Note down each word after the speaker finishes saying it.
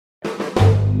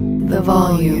the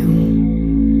volume.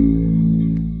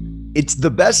 It's the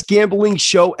best gambling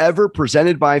show ever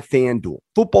presented by FanDuel.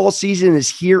 Football season is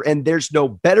here, and there's no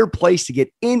better place to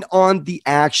get in on the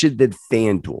action than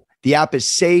FanDuel. The app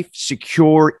is safe,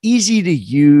 secure, easy to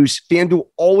use. FanDuel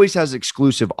always has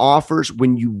exclusive offers.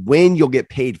 When you win, you'll get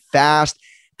paid fast.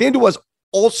 FanDuel has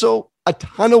also a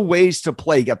ton of ways to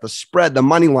play. You got the spread, the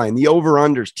money line, the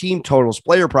over-unders, team totals,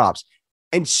 player props,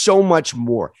 and so much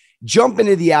more. Jump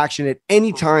into the action at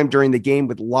any time during the game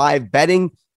with live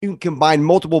betting. You can combine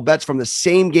multiple bets from the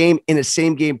same game in a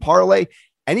same game parlay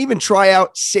and even try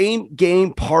out Same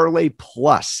Game Parlay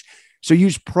Plus. So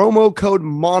use promo code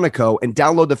Monaco and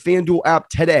download the FanDuel app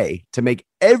today to make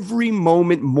every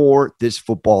moment more this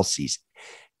football season.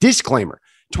 Disclaimer,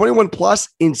 21 plus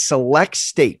in select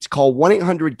states. Call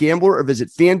 1-800-GAMBLER or visit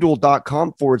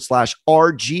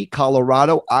FanDuel.com/RG,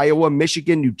 Colorado, Iowa,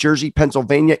 Michigan, New Jersey,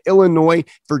 Pennsylvania, Illinois,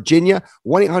 Virginia,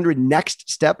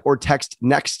 1-800-NEXT-STEP or text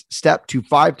NEXT STEP to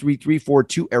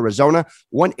 53342, Arizona,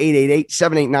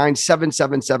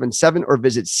 1-888-789-7777 or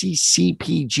visit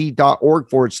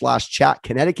ccpg.org/chat,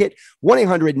 Connecticut,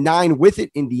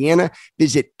 1-800-9-WITH-IT, Indiana.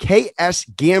 Visit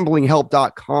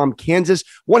ksgamblinghelp.com, Kansas,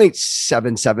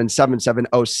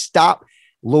 1-877-770-STOP,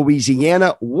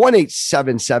 Louisiana,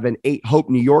 1-877-8-HOPE,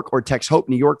 New York, or text HOPE,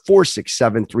 New York,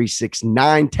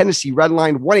 467-369. Tennessee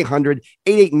Redline,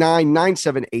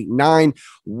 1-800-889-9789,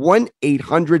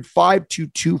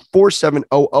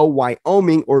 1-800-522-4700,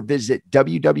 Wyoming, or visit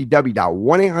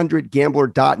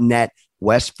www.1800gambler.net,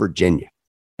 West Virginia.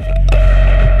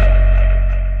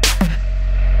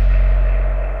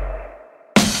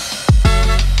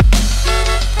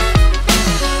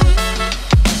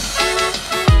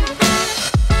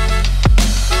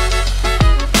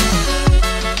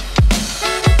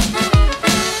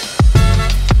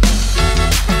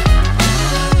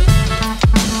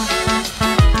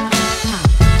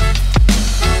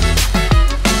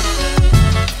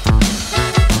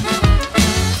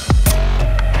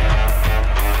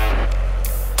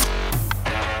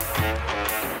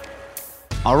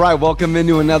 All right, welcome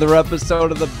into another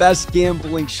episode of the best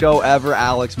gambling show ever.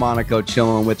 Alex Monaco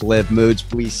chilling with Liv Moods.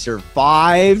 We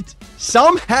survived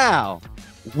somehow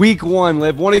week one.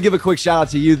 Liv, want to give a quick shout out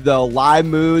to you though. Live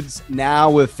Moods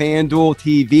now with FanDuel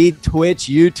TV, Twitch,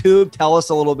 YouTube. Tell us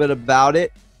a little bit about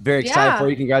it. Very excited for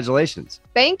you. Congratulations.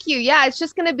 Thank you. Yeah, it's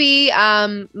just going to be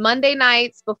Monday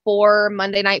nights before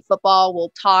Monday Night Football.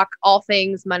 We'll talk all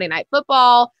things Monday Night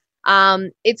Football.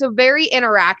 It's a very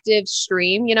interactive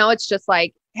stream. You know, it's just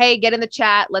like, hey, get in the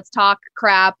chat. Let's talk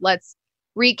crap. Let's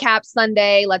recap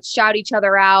Sunday. Let's shout each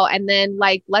other out. And then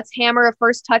let's hammer a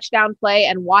first touchdown play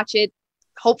and watch it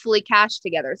hopefully cash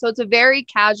together. So it's a very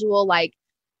casual,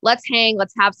 let's hang,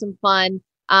 let's have some fun.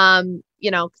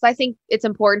 Because I think it's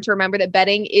important to remember that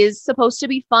betting is supposed to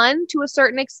be fun to a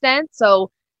certain extent.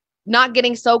 So not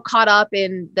getting so caught up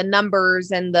in the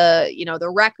numbers and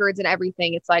the records and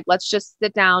everything. It's like, let's just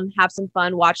sit down, have some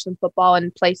fun, watch some football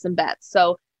and play some bets.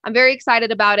 So I'm very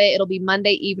excited about it. It'll be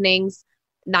Monday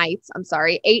nights,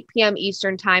 8 p.m.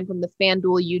 Eastern time from the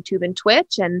FanDuel YouTube and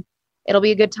Twitch, and it'll be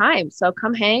a good time. So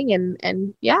come hang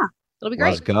and yeah, it'll be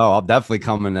great. Let's go. I'll definitely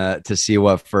come in to see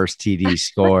what first TD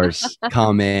scores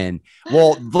come in.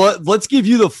 Well, let's give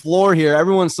you the floor here.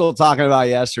 Everyone's still talking about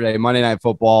yesterday, Monday Night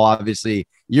Football. Obviously,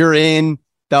 you're in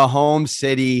the home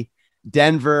city,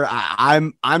 Denver.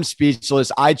 I'm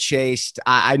speechless. I chased.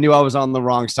 I knew I was on the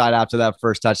wrong side after that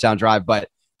first touchdown drive, but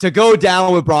to go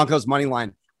down with Broncos money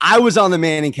line, I was on the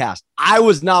Manning cast. I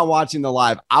was not watching the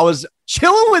live. I was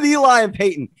chilling with Eli and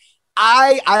Peyton.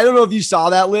 I don't know if you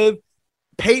saw that, Liv.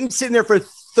 Peyton sitting there for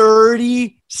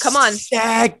 30 seconds.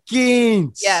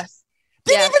 Yes.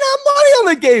 Didn't even have money on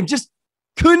the game. Just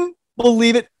couldn't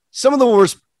believe it. Some of the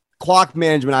worst clock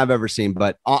management I've ever seen.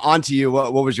 But on to you.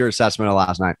 What was your assessment of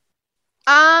last night?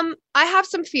 I have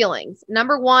some feelings.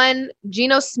 Number one,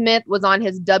 Geno Smith was on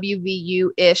his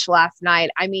WVU-ish last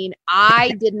night. I mean,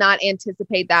 I did not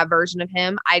anticipate that version of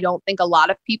him. I don't think a lot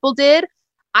of people did.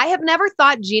 I have never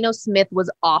thought Geno Smith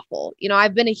was awful. You know,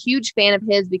 I've been a huge fan of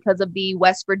his because of the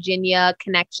West Virginia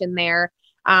connection there.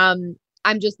 I'm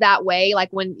just that way.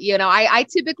 Like when, I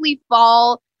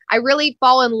really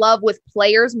fall in love with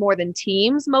players more than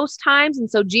teams most times. And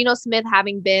so Geno Smith,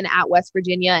 having been at West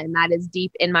Virginia, and that is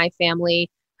deep in my family,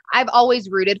 I've always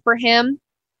rooted for him.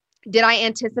 Did I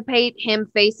anticipate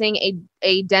him facing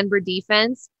a Denver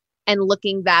defense and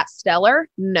looking that stellar?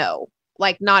 No,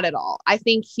 not at all. I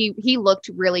think he looked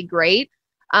really great.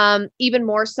 Even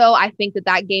more so, I think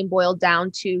that game boiled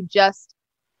down to just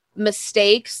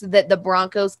mistakes that the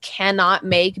Broncos cannot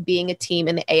make being a team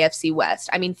in the AFC West.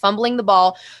 I mean, fumbling the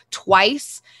ball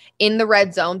twice in the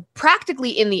red zone,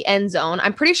 practically in the end zone.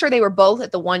 I'm pretty sure they were both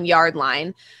at the 1 yard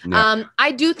line. Yeah.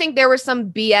 I do think there were some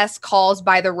BS calls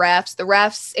by the refs. The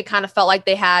refs, it kind of felt like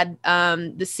they had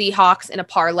the Seahawks in a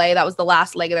parlay. That was the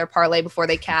last leg of their parlay before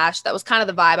they cashed. That was kind of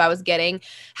the vibe I was getting.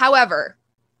 However,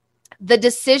 the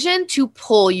decision to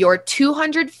pull your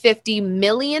 $250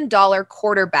 million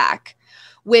quarterback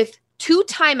with 2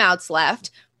 timeouts left,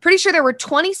 pretty sure there were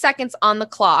 20 seconds on the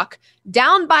clock,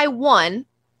 down by 1.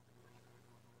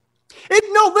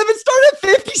 It started at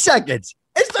 50 seconds.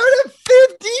 It started at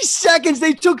 50 seconds.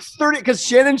 They took 30 because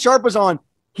Shannon Sharp was on.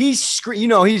 He's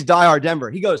diehard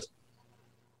Denver. He goes,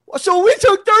 so we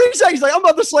took 30 seconds. Like, I'm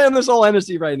about to slam this whole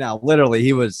Hennessy right now. Literally,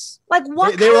 he was like,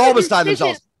 what? They were all beside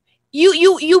themselves.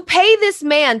 You pay this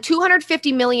man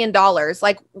 $250 million.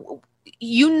 Like,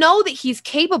 you know that he's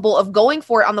capable of going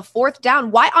for it on the 4th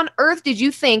down. Why on earth did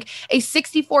you think a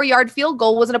 64-yard field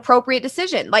goal was an appropriate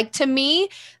decision? Like, to me,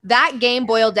 that game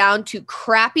boiled down to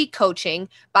crappy coaching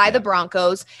by the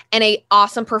Broncos and a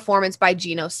awesome performance by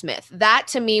Geno Smith. That,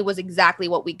 to me, was exactly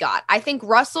what we got. I think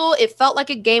Russell, it felt like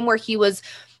a game where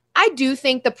I do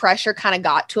think the pressure kind of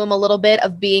got to him a little bit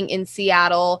of being in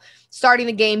Seattle, starting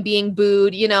the game being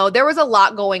booed. There was a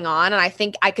lot going on, and I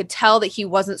think I could tell that he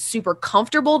wasn't super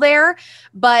comfortable there.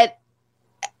 But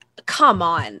come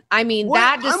on. I mean,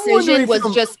 that decision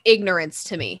was just ignorance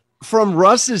to me. From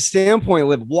Russ's standpoint,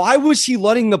 Liv, why was he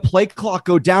letting the play clock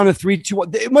go down to 3, 2,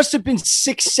 1? It must have been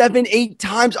 6, 7, 8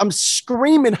 times. I'm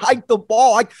screaming, hike the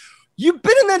ball. You've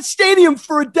been in that stadium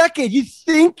for a decade. You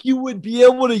think you would be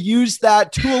able to use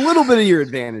that to a little bit of your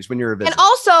advantage when you're a visitor. And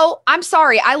also, I'm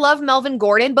sorry, I love Melvin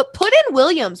Gordon, but put in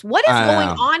Williams. What is going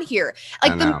on here?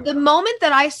 Like, the moment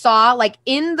that I saw, like,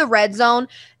 in the red zone,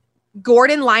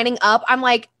 Gordon lining up, I'm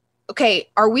like, okay,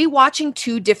 are we watching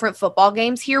 2 different football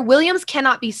games here? Williams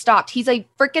cannot be stopped. He's a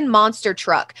freaking monster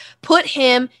truck. Put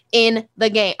him in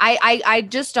the game. I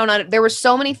just don't know. There were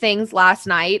so many things last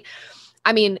night.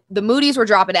 I mean, the Moody's were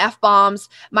dropping F-bombs.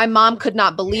 My mom could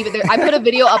not believe it. I put a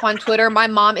video up on Twitter. My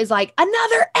mom is like,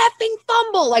 another effing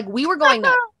fumble. Like, we were going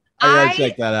nuts. I gotta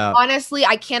check that out. Honestly,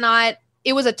 I cannot.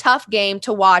 It was a tough game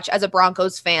to watch as a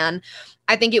Broncos fan.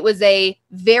 I think it was a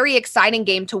very exciting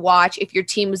game to watch if your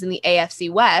team was in the AFC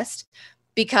West,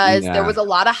 because there was a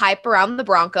lot of hype around the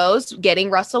Broncos getting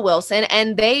Russell Wilson,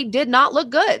 and they did not look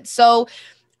good. So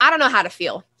I don't know how to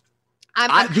feel.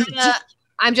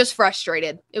 I'm just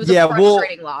frustrated. It was a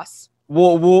frustrating loss.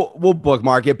 We'll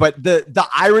bookmark it. But the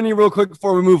irony real quick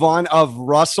before we move on of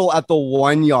Russell at the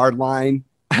 1 yard line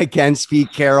against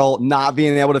Pete Carroll, not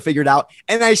being able to figure it out.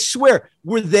 And I swear,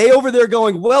 were they over there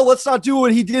going, well, let's not do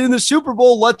what he did in the Super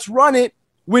Bowl. Let's run it.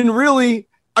 When really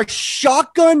a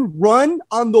shotgun run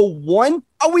on the 1?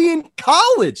 Are we in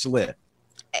college, Liv?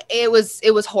 It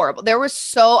was horrible.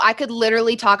 I could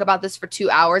literally talk about this for 2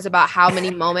 hours about how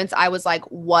many moments I was like,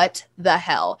 what the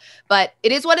hell? But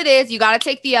it is what it is. You got to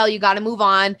take the L. You got to move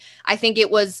on. I think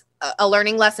it was a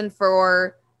learning lesson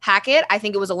for Hackett. I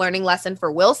think it was a learning lesson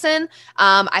for Wilson.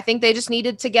 I think they just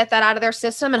needed to get that out of their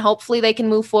system, and hopefully they can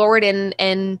move forward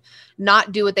and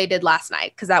not do what they did last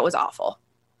night, because that was awful.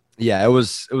 Yeah, it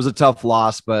was a tough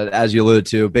loss, but as you alluded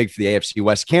to, big for the AFC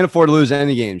West. Can't afford to lose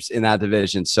any games in that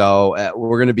division. So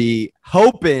we're going to be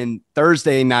hoping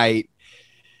Thursday night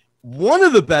one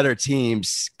of the better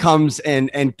teams comes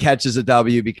and catches a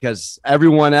W, because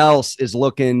everyone else is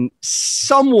looking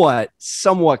somewhat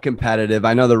competitive.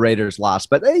 I know the Raiders lost,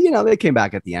 but they came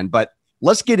back at the end. But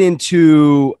let's get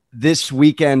into this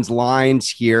weekend's lines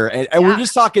here. And we're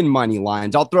just talking money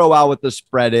lines. I'll throw out what the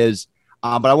spread is.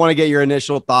 But I want to get your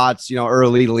initial thoughts,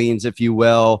 early leans, if you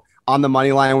will, on the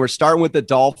money line. We're starting with the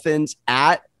Dolphins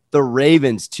at the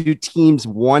Ravens, 2 teams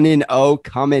 1-0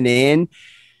 coming in.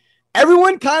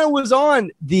 Everyone kind of was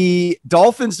on the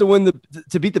Dolphins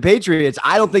to beat the Patriots.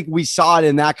 I don't think we saw it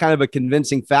in that kind of a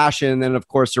convincing fashion. And then, of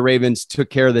course, the Ravens took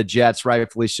care of the Jets,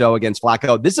 rightfully so, against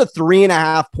Flacco. This is a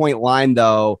 3.5-point line,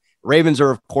 though. Ravens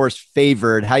are, of course,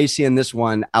 favored. How are you seeing this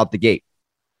one out the gate?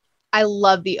 I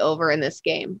love the over in this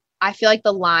game. I feel like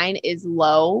the line is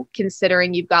low,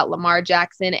 considering you've got Lamar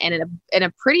Jackson and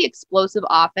a pretty explosive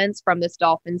offense from this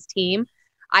Dolphins team.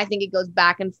 I think it goes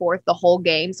back and forth the whole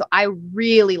game. So I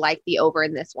really like the over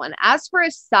in this one. As for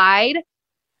a side,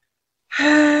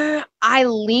 I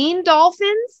lean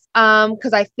Dolphins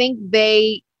because I think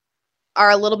they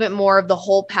are a little bit more of the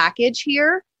whole package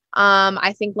here.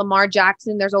 I think Lamar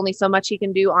Jackson, there's only so much he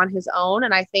can do on his own.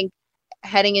 And I think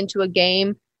heading into a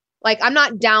game, like, I'm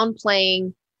not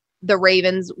downplaying the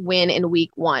Ravens win in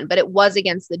week 1, but it was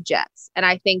against the Jets. And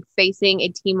I think facing a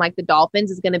team like the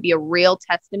Dolphins is going to be a real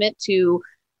testament to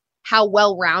how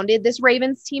well-rounded this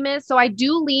Ravens team is. So I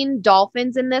do lean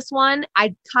Dolphins in this one.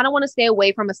 I kind of want to stay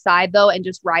away from a side though and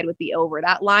just ride with the over.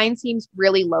 That line seems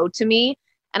really low to me.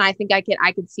 And I think I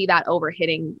could see that over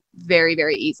hitting very,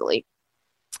 very easily.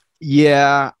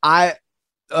 Yeah,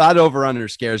 that over under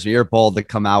scares me. You're bold to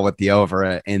come out with the over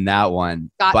in that one.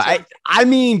 Gotcha. But I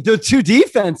mean, the two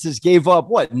defenses gave up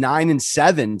 9 and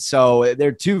 7. So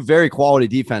they're two very quality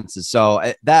defenses.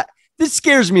 So this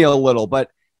scares me a little, but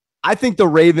I think the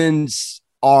Ravens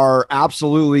are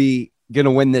absolutely going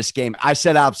to win this game. I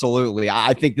said absolutely.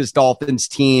 I think this Dolphins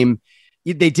team,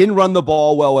 they didn't run the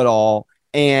ball well at all.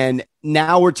 And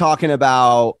now we're talking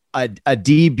about a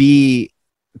DB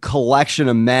collection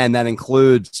of men that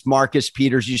includes Marcus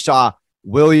Peters. You saw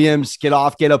Williams get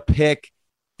a pick.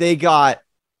 They got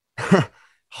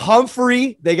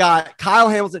Humphrey. They got Kyle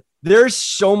Hamilton. There's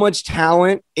so much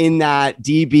talent in that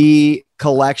DB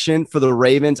collection for the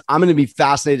Ravens. I'm going to be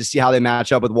fascinated to see how they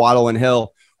match up with Waddle and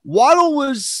Hill. Waddle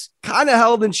was kind of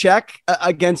held in check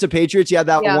against the Patriots. He had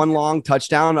that one long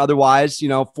touchdown. Otherwise,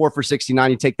 4 for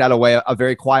 69. You take that away. A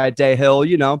very quiet day. Hill,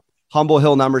 humble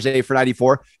Hill numbers, 8 for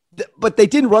 94. But they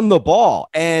didn't run the ball.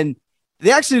 And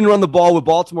they actually didn't run the ball with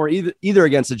Baltimore either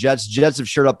against the Jets. Jets have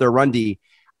shored up their run D.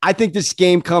 I think this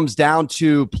game comes down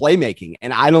to playmaking.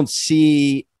 And I don't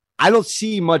see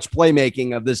much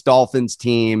playmaking of this Dolphins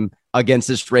team against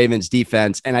this Ravens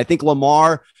defense. And I think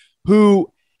Lamar,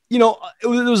 who, there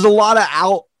was a lot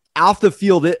of off the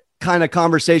field kind of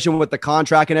conversation with the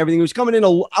contract and everything. He was coming in,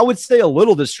 I would say, a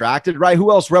little distracted, right?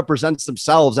 Who else represents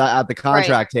themselves at the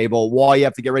contract table while you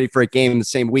have to get ready for a game in the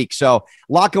same week? So a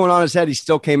lot going on in his head. He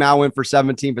still came out, went for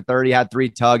 17 for 30, had 3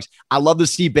 tugs. I love to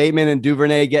see Bateman and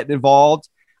Duvernay getting involved.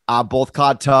 Both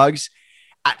caught tugs.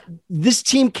 This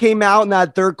team came out in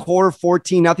that third quarter,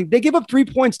 14-0. They gave up 3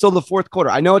 points till the fourth quarter.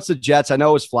 I know it's the Jets. I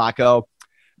know it was Flacco,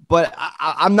 but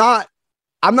I'm not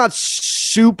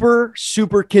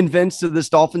super convinced of this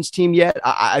Dolphins team yet.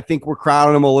 I think we're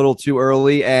crowding them a little too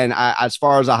early. And as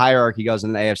far as a hierarchy goes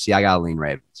in the AFC, I got to lean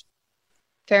Ravens.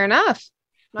 Fair enough.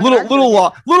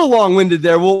 Little long-winded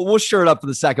there. We'll shore it up for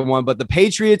the second one, but the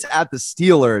Patriots at the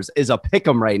Steelers is a pick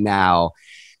 'em right now.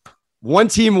 One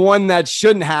team won that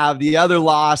shouldn't have, the other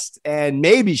lost and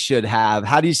maybe should have.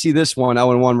 How do you see this one?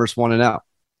 0-1 versus 1-0.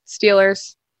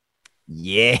 Steelers.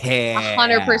 Yeah.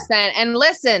 100%. And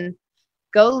listen,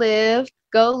 go live.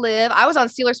 I was on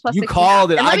Steelers plus 6.5. You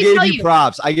called it. I gave you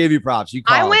props. You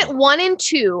called I went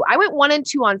 1-2. I went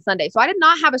 1-2 on Sunday. So I did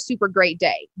not have a super great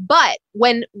day. But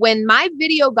when my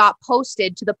video got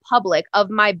posted to the public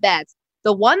of my bets,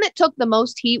 the one that took the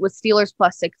most heat was Steelers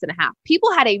plus 6.5.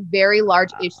 People had a very large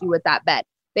issue with that bet.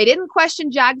 They didn't question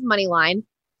Jags money line.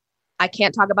 I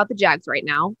can't talk about the Jags right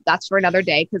now. That's for another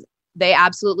day because they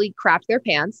absolutely crapped their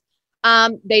pants.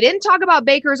 They didn't talk about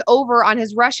Baker's over on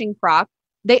his rushing prop.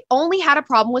 They only had a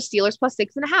problem with Steelers plus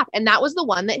 6.5, and that was the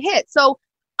one that hit. So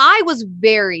I was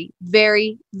very,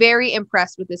 very, very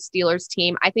impressed with this Steelers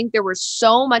team. I think there was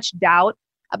so much doubt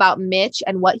about Mitch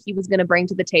and what he was going to bring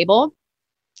to the table.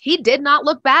 He did not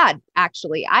look bad,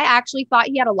 actually. I actually thought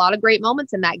he had a lot of great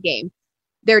moments in that game.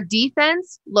 Their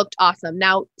defense looked awesome.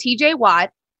 Now, TJ Watt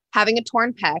having a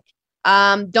torn pec,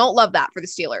 don't love that for the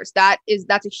Steelers.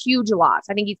 That's a huge loss.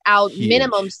 I think he's out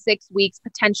minimum 6 weeks,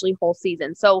 potentially whole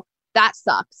season. So that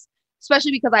sucks,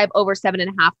 especially because I have over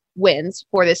 7.5 wins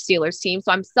for this Steelers team.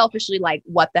 So I'm selfishly like,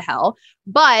 what the hell?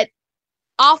 But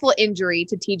awful injury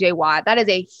to TJ Watt. That is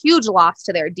a huge loss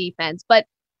to their defense. But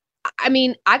I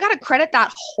mean, I got to credit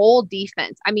that whole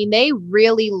defense. I mean, they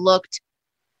really looked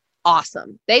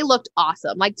awesome.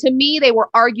 Like, to me, they were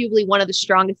arguably one of the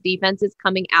strongest defenses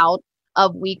coming out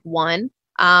of week 1.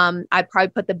 I'd probably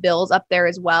put the Bills up there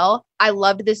as well. I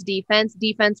loved this defense.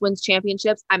 Defense wins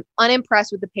championships. I'm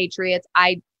unimpressed with the Patriots.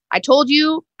 I told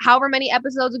you however many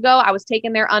episodes ago, I was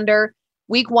taking their under.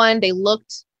 Week 1, they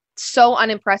looked so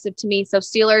unimpressive to me. So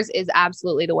Steelers is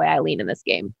absolutely the way I lean in this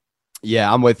game.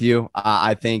 Yeah, I'm with you.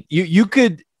 I think you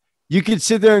could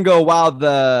sit there and go, wow,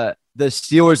 the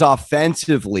Steelers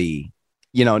offensively,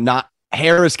 not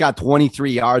Harris got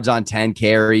 23 yards on 10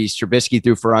 carries. Trubisky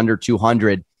threw for under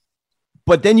 200.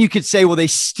 But then you could say, well, they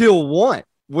still won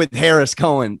with Harris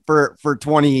going for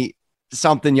 20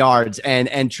 something yards and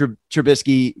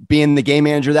Trubisky being the game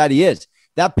manager that he is.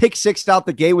 That pick 6 out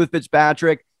the gate with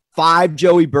Fitzpatrick, 5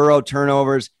 Joey Burrow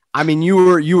turnovers. I mean, you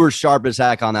were sharp as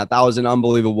heck on that. That was an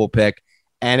unbelievable pick.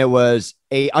 And it was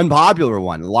a unpopular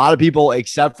one. A lot of people,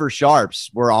 except for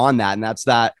Sharps, were on that. And that's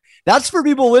that That's for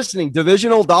people listening.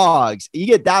 Divisional dogs. You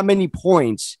get that many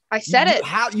points. I said it.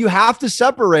 You have to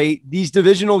separate these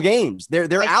divisional games.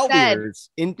 They're outliers.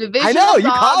 I know you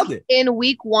called it in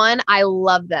week 1. I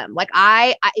love them. Like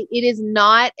it is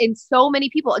not. And so many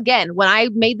people. Again, when I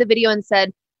made the video and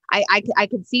said I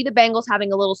could see the Bengals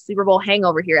having a little Super Bowl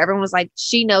hangover here. Everyone was like,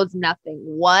 she knows nothing.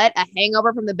 What? A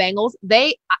hangover from the Bengals?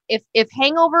 If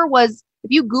hangover was,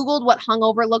 if you Googled what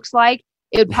hungover looks like,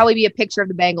 it would probably be a picture of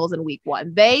the Bengals in week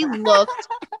 1. They looked,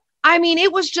 I mean,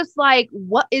 it was just like,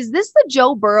 what is this, the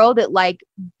Joe Burrow that like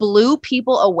blew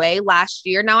people away last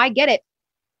year? Now I get it.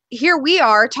 Here we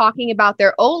are talking about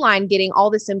their O-line getting all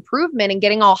this improvement and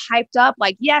getting all hyped up.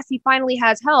 Like, yes, he finally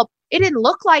has help. It didn't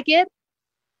look like it.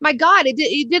 My God, it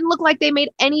didn't look like they made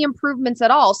any improvements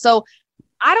at all. So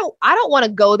I don't want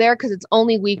to go there because it's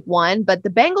only week 1, but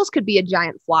the Bengals could be a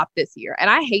giant flop this year. And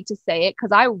I hate to say it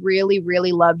because I really,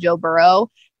 really love Joe Burrow.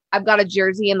 I've got a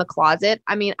jersey in the closet.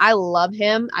 I mean, I love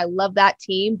him. I love that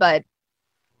team, but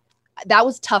that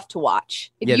was tough to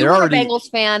watch. If you were a Bengals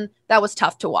fan, that was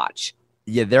tough to watch.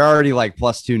 Yeah, they're already like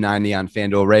plus 290 on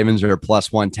FanDuel. Ravens are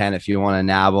plus 110 if you want to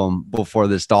nab them before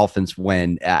this Dolphins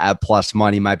win at plus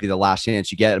money. Might be the last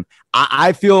chance you get them.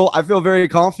 I feel very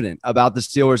confident about the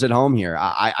Steelers at home here.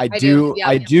 I do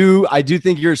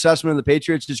think your assessment of the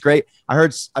Patriots is great. I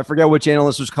forget which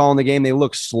analyst was calling the game. They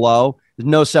look slow. There's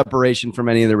no separation from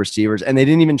any of the receivers, and they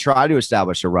didn't even try to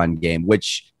establish a run game,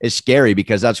 which is scary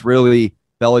because that's really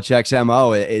Belichick's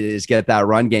MO is get that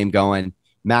run game going.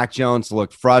 Mac Jones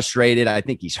looked frustrated. I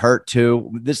think he's hurt too.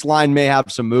 This line may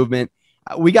have some movement.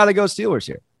 We got to go Steelers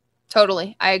here.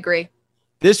 Totally. I agree.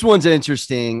 This one's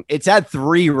interesting. It's at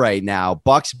 3 right now.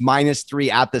 Bucks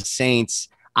 -3 at the Saints.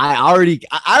 I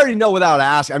already know without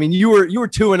asking. I mean, you were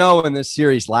 2-0 in this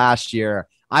series last year.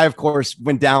 I, of course,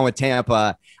 went down with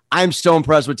Tampa. I'm so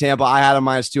impressed with Tampa. I had a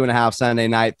 -2.5 Sunday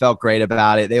night. Felt great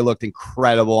about it. They looked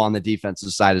incredible on the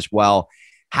defensive side as well.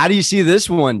 How do you see this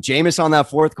one? Jameis on that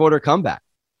fourth quarter comeback.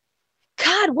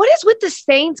 God, what is with the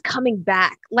Saints coming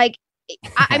back? Like,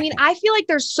 I mean, I feel like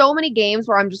there's so many games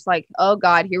where I'm just like, oh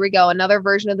God, here we go. Another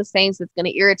version of the Saints that's going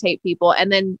to irritate people.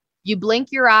 And then you blink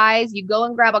your eyes, you go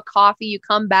and grab a coffee, you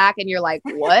come back and you're like,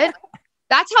 what?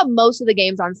 That's how most of the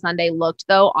games on Sunday looked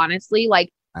though. Honestly,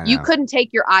 like you couldn't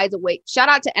take your eyes away. Shout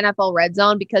out to NFL Red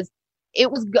Zone because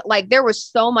it was like, there was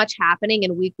so much happening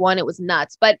in week 1. It was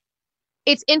nuts, but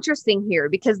it's interesting here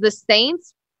because the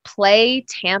Saints play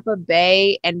Tampa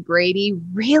Bay and Brady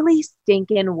really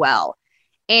stinking well.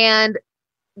 And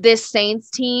this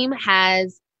Saints team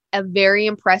has a very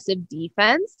impressive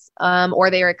defense,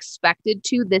 or they're expected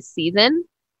to this season.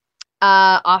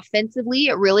 Offensively,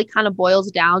 it really kind of boils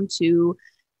down to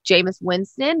Jameis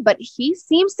Winston, but he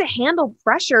seems to handle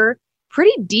pressure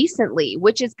pretty decently,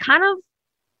 which is kind of,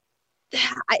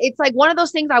 it's like one of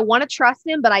those things I want to trust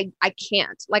him, but I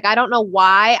can't. Like, I don't know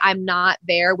why I'm not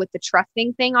there with the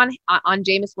trusting thing on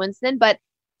Jameis Winston, but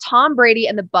Tom Brady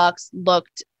and the Bucks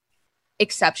looked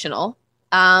exceptional.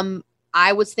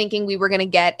 I was thinking we were going to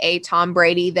get a Tom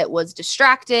Brady that was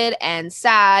distracted and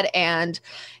sad and,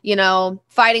 you know,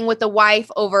 fighting with the wife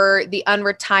over the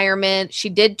unretirement. She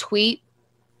did tweet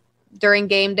during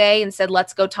game day and said,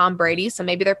 let's go Tom Brady. So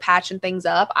maybe they're patching things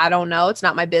up. I don't know. It's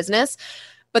not my business.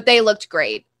 But they looked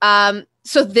great.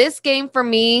 So this game for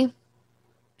me,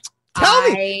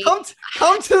 Tell me,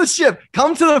 come to the ship,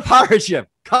 come to the pirate ship,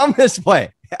 come this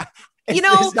way.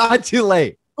 It's not too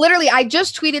late. Literally, I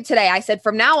just tweeted today. I said,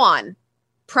 from now on,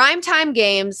 primetime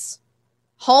games,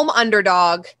 home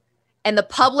underdog, and the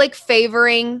public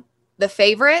favoring the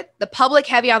favorite, the public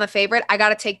heavy on the favorite, I got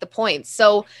to take the points.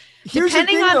 So here's the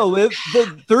thing, though, Liv.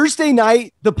 The Thursday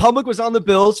night, the public was on the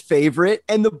Bills' favorite,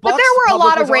 and the Bucs. But there were a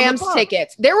lot of Rams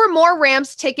tickets. There were more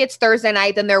Rams tickets Thursday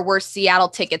night than there were Seattle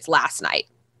tickets last night.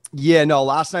 Yeah, no,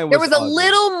 last night there was a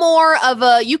little more of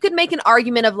a. You could make an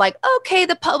argument of like, okay,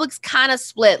 the public's kind of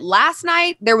split. Last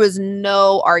night, there was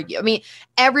no argument. I mean,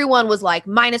 everyone was like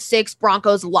 -6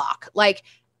 Broncos lock. Like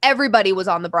everybody was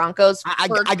on the Broncos. I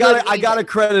gotta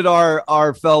credit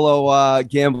our fellow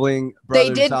gambling brothers.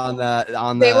 They did on that.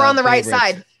 They were on the right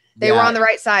side. They were on the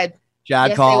right side.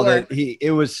 Chad called it.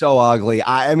 It was so ugly.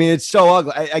 I mean, it's so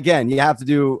ugly. Again, you have to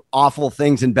do awful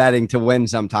things in betting to win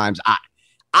sometimes.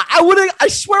 I would have, I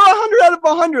swear 100 out of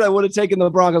 100, I would have taken the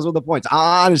Broncos with the points.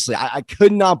 Honestly, I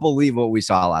could not believe what we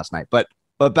saw last night, but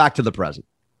back to the present.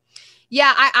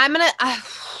 Yeah, I'm going to,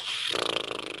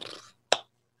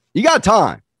 you got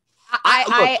time.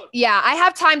 I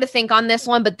have time to think on this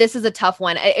one, but this is a tough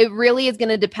one. It really is going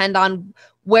to depend on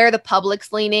where the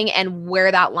public's leaning and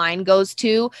where that line goes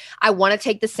to. I want to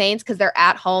take the Saints because they're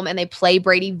at home and they play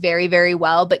Brady very, very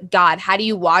well. But God, how do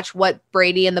you watch what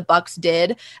Brady and the Bucs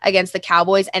did against the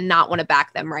Cowboys and not want to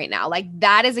back them right now? Like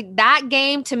that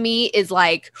game to me is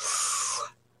like,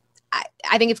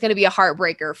 I think it's going to be a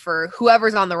heartbreaker for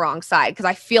whoever's on the wrong side because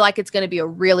I feel like it's going to be a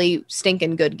really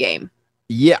stinking good game.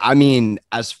 Yeah, I mean,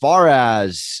 as far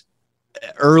as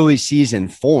early season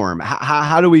form,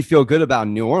 how do we feel good about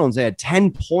New Orleans? They had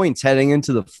 10 points heading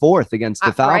into the fourth against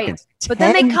the Falcons. Right. But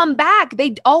then they come back.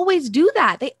 They always do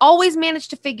that. They always manage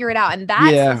to figure it out. And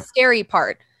that's the scary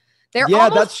part.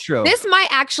 That's true. This might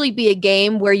actually be a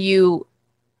game where you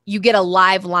get a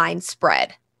live line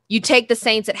spread. You take the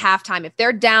Saints at halftime. If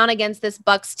they're down against this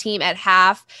Bucs team at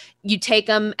half, you take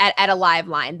them at a live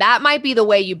line. That might be the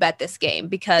way you bet this game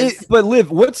because. But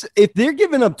Liv, if they're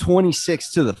giving up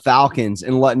 26 to the Falcons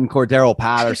and letting Cordero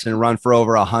Patterson run for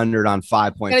over 100 on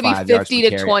 5.5 yards, it's going to be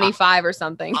 50 to 25 or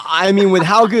something. I mean, with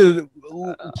how good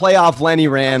playoff Lenny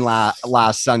ran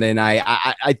last Sunday night,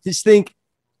 I just think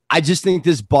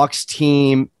this Bucs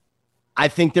team. I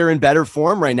think they're in better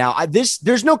form right now.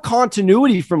 There's no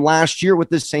continuity from last year with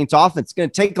this Saints offense. It's going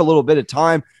to take a little bit of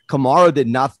time. Kamara did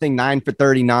nothing, 9 for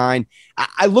 39.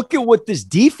 I look at what this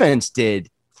defense did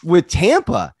with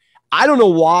Tampa. I don't know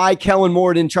why Kellen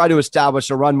Moore didn't try to establish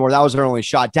a run more. That was their only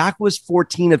shot. Dak was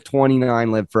 14 of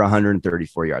 29, lived for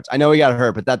 134 yards. I know he got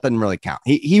hurt, but that doesn't really count.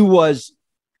 He was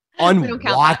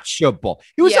unwatchable.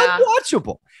 He was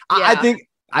unwatchable. Yeah. I think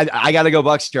I got to go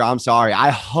Bucs here. I'm sorry. I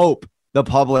hope the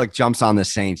public jumps on the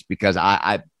Saints because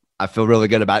I feel really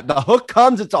good about it. The hook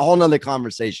comes, it's a whole nother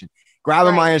conversation. Grab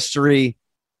a -3.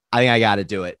 I think I got to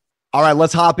do it. All right,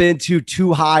 let's hop into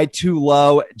too high, too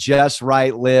low, just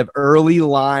right, Liv. Early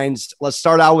lines. Let's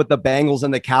start out with the Bengals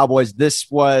and the Cowboys. This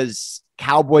was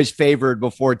Cowboys favored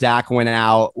before Dak went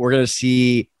out. We're going to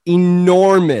see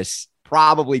enormous,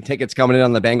 probably tickets coming in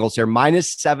on the Bengals here.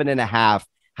 -7.5.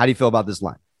 How do you feel about this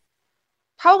line?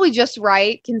 Probably just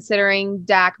right, considering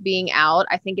Dak being out.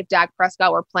 I think if Dak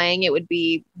Prescott were playing, it would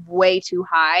be way too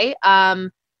high.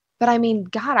 But I mean,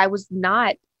 God, I was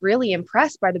not really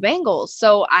impressed by the Bengals.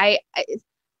 So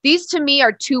these to me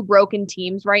are two broken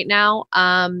teams right now.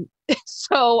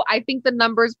 So I think the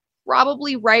number's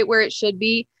probably right where it should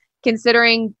be,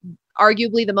 considering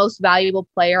arguably the most valuable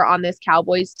player on this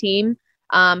Cowboys team.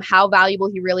 How valuable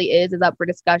he really is up for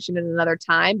discussion at another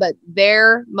time, but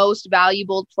their most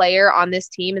valuable player on this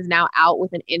team is now out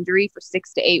with an injury for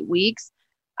 6 to 8 weeks.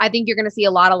 I think you're going to see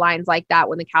a lot of lines like that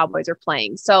when the Cowboys are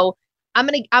playing. So I'm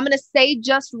going to say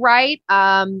just right.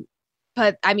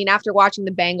 But I mean, after watching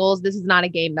the Bengals, this is not a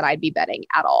game that I'd be betting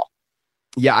at all.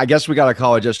 Yeah, I guess we got to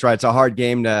call it just right. It's a hard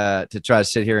game to try to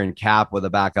sit here and cap with a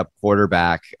backup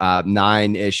quarterback.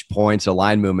 9-ish points of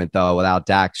line movement, though, without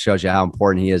Dak shows you how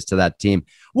important he is to that team.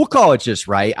 We'll call it just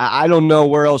right. I don't know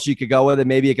where else you could go with it.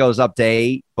 Maybe it goes up to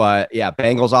 8, but yeah,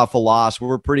 Bengals off a loss. We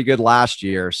were pretty good last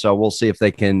year, so we'll see if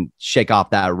they can shake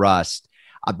off that rust.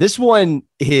 This one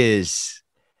is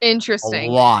interesting.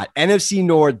 A lot. NFC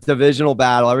North divisional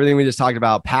battle, everything we just talked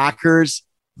about. Packers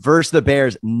versus the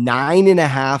Bears,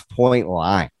 9.5 point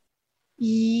line.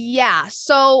 Yeah.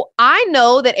 So I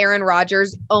know that Aaron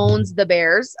Rodgers owns the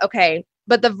Bears. Okay.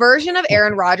 But the version of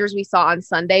Aaron Rodgers we saw on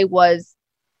Sunday was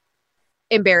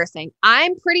embarrassing.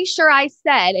 I'm pretty sure I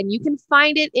said, and you can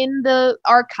find it in the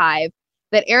archive,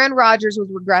 that Aaron Rodgers was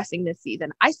regressing this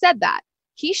season. I said that.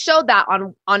 He showed that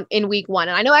in week 1.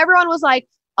 And I know everyone was like,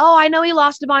 oh, I know he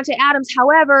lost Davante Adams.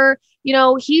 However,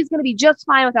 he's going to be just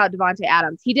fine without Davante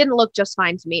Adams. He didn't look just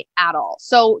fine to me at all.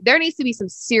 So there needs to be some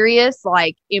serious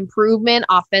improvement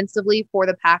offensively for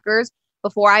the Packers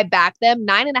before I back them.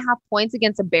 9.5 points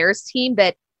against a Bears team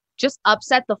that just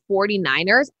upset the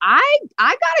 49ers. I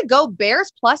got to go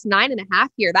Bears plus 9.5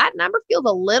 here. That number feels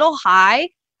a little high.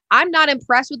 I'm not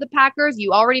impressed with the Packers.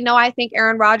 You already know I think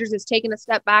Aaron Rodgers has taken a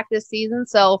step back this season.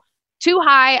 So too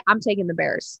high. I'm taking the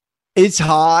Bears. It's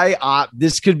high.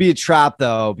 This could be a trap,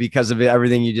 though, because of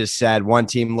everything you just said. One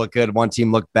team looked good, one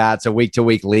team looked bad. It's a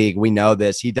week-to-week league. We know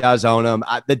this. He does own them.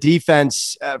 The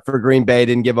defense for Green Bay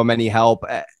didn't give them any help.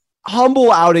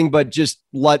 Humble outing, but just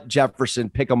let Jefferson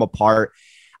pick them apart.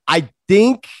 I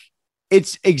think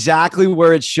it's exactly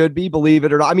where it should be, believe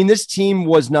it or not. I mean, this team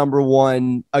was number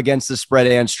 1 against the spread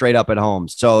and straight up at home.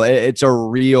 So it's a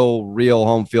real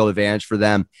home field advantage for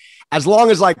them. As long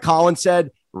as, like Colin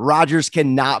said, Rodgers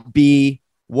cannot be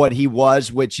what he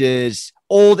was, which is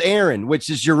old Aaron, which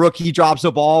is your rookie drops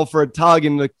a ball for a tug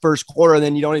in the first quarter, and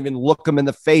then you don't even look him in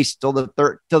the face till the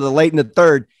late in the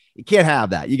third. You can't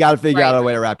have that. You got to figure out a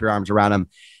way to wrap your arms around him.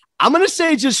 I'm going to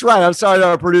say just right. I'm sorry to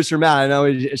our producer, Matt. I know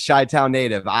he's a Chi-Town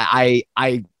native. I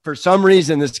for some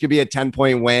reason, this could be a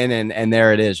 10-point win, and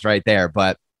there it is right there.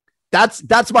 But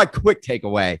that's my quick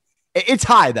takeaway. It's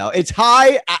high, though. It's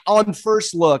high on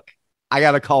first look. I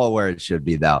got to call it where it should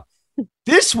be, though.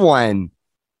 This one,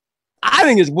 I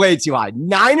think is way too high.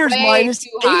 Niners minus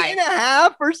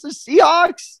 8.5 versus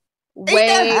Seahawks.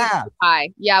 Way too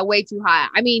high. Yeah, way too high.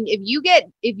 I mean,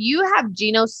 if you have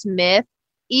Geno Smith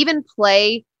even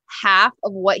play half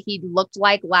of what he looked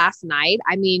like last night,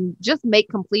 I mean, just make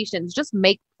completions, just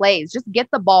make plays, just get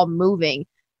the ball moving.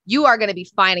 You are going to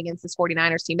be fine against this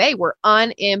 49ers team. They were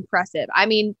unimpressive. I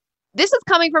mean, this is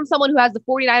coming from someone who has the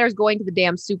 49ers going to the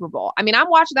damn Super Bowl. I mean, I'm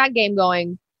watching that game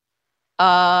going,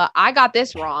 I got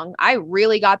this wrong. I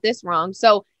really got this wrong.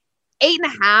 So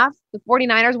 8.5, the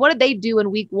 49ers, what did they do in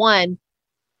week 1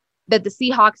 that the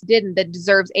Seahawks didn't that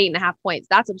deserves 8.5 points?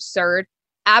 That's absurd.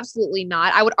 Absolutely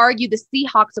not. I would argue the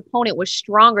Seahawks opponent was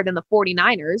stronger than the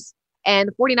 49ers, and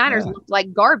the 49ers looked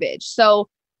like garbage. So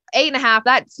 8.5,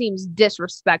 that seems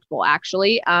disrespectful,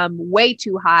 actually. Way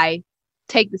too high.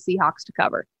 Take the Seahawks to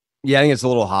cover. Yeah, I think it's a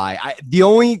little high. The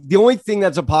only thing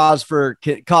that's a cause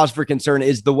for concern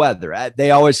is the weather.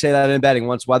 They always say that in betting.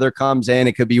 Once weather comes in,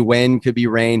 it could be wind, could be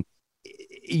rain.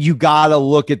 You got to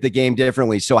look at the game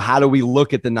differently. So how do we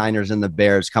look at the Niners and the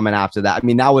Bears coming after that? I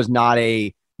mean, that was not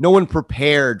no one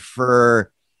prepared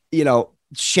for,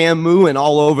 Shamu and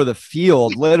all over the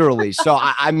field, literally. So,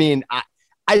 I mean,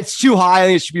 it's too high. I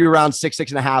think it should be around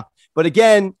 6.5. But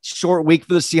again, short week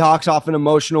for the Seahawks off an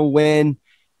emotional win.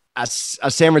 A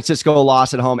San Francisco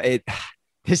loss at home.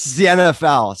 This is the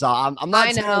NFL. So I'm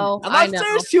not saying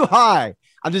it's too high.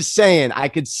 I'm just saying I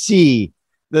could see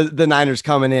the Niners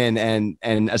coming in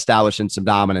and establishing some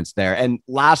dominance there. And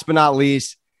last but not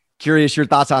least, curious your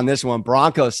thoughts on this one.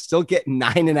 Broncos still getting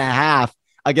 9.5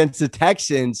 against the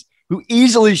Texans, who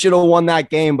easily should have won that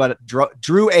game, but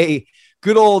drew a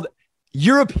good old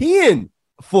European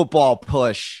football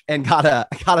push and got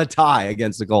a tie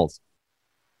against the Colts.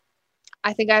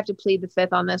 I think I have to plead the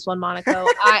fifth on this one, Monaco.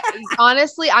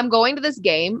 I'm going to this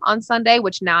game on Sunday,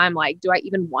 which now I'm like, do I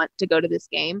even want to go to this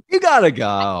game? You gotta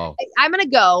go. I'm going to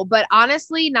go, but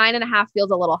honestly, 9.5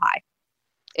 feels a little high.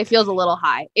 It feels a little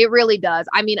high. It really does.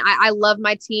 I mean, I love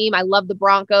my team. I love the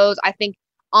Broncos. I think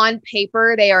on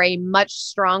paper, they are a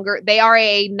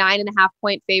 9.5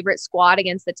 point favorite squad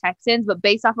against the Texans, but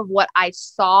based off of what I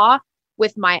saw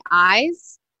with my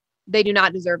eyes, they do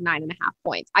not deserve 9.5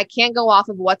 points. I can't go off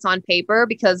of what's on paper,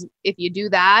 because if you do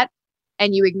that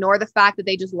and you ignore the fact that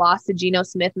they just lost to Geno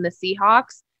Smith and the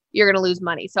Seahawks, you're going to lose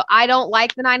money. So I don't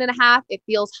like the 9.5. It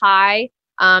feels high.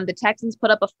 The Texans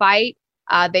put up a fight.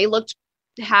 They looked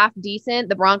half decent.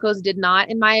 The Broncos did not,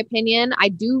 in my opinion. I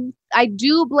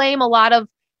do blame a lot of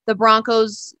the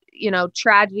Broncos,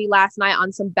 tragedy last night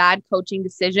on some bad coaching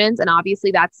decisions. And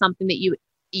obviously that's something that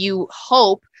you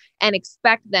hope and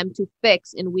expect them to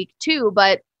fix in week 2.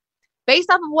 But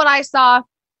based off of what I saw,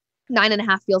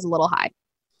 9.5 feels a little high.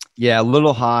 Yeah, a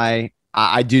little high.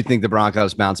 I do think the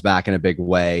Broncos bounce back in a big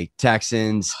way.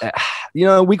 Texans,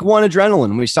 week 1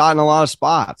 adrenaline. We saw it in a lot of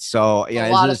spots. So,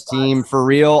 is this team for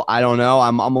real? I don't know.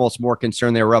 I'm almost more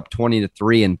concerned they were up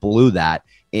 20-3 and blew that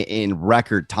in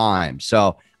record time.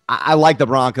 So I like the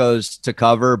Broncos to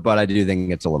cover, but I do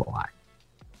think it's a little high.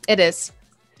 It is.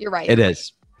 You're right. It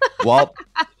is. Well,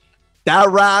 that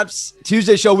wraps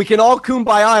Tuesday show. We can all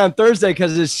kumbaya on Thursday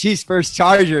because it's Chiefs versus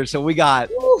Chargers. So we got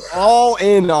all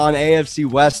in on AFC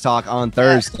West talk on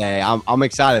Thursday. Yeah. I'm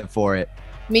excited for it.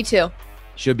 Me too.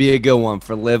 Should be a good one.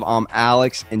 For Liv, I'm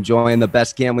Alex, enjoying the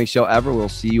best gambling show ever. We'll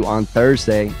see you on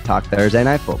Thursday. Talk Thursday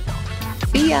Night Football.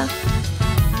 See ya.